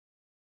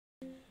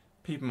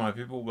People, my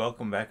people,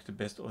 welcome back to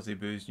Best Aussie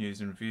Booze News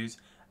and Reviews,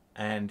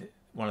 and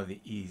one of the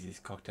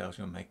easiest cocktails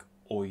you'll make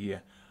all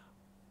year.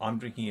 I'm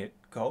drinking it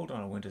cold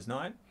on a winter's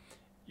night.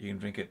 You can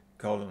drink it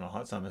cold on a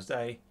hot summer's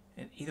day,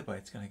 and either way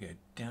it's going to go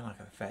down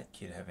like a fat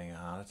kid having a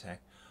heart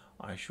attack,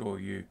 I assure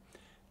you.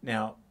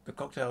 Now, the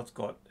cocktail's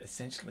got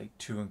essentially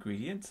two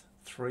ingredients,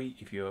 three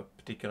if you're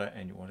particular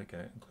and you want to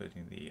go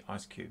including the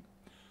ice cube.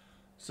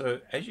 So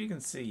as you can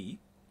see,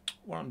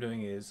 what I'm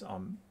doing is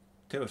I'm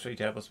 2 or 3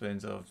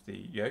 tablespoons of the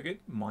yogurt.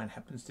 Mine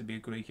happens to be a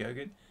Greek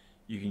yogurt.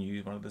 You can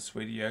use one of the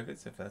sweeter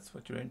yogurts if that's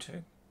what you're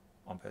into.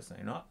 I'm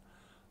personally not.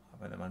 I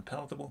find them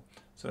unpalatable.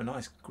 So a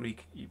nice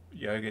Greek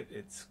yogurt.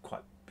 It's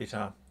quite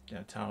bitter,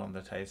 tart on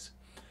the taste.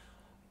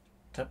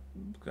 A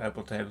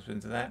couple of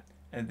tablespoons of that,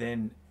 and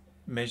then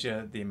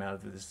measure the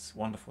amount of this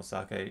wonderful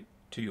sake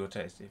to your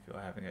taste. If you're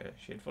having a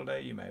shitful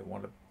day, you may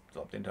want to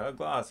drop it into a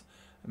glass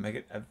and make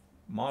it a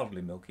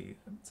mildly milky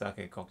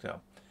sake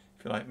cocktail.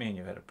 If you're like me and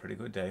you've had a pretty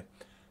good day,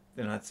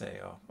 then I'd say,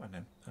 I don't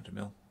know, 100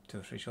 ml, 2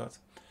 or 3 shots,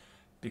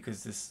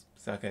 because this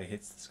sake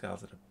hits the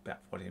scales at about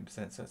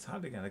 14%, so it's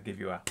hardly going to give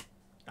you a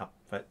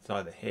upside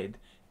of the head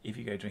if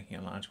you go drinking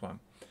a large one.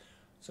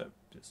 So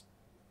just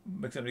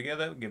mix them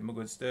together, give them a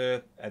good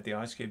stir, add the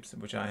ice cubes,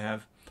 which I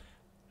have,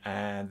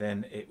 and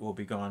then it will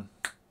be gone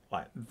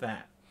like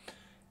that.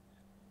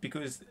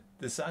 Because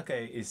the sake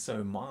is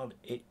so mild,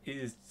 it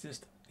is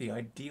just the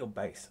ideal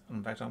base.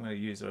 In fact, I'm going to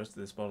use the rest of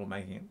this bottle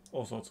making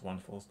all sorts of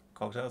wonderful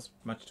cocktails,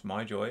 much to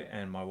my joy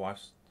and my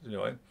wife's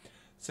joy.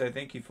 So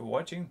thank you for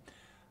watching,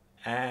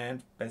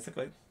 and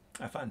basically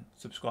have fun.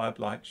 Subscribe,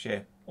 like,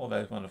 share, all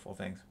those wonderful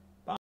things.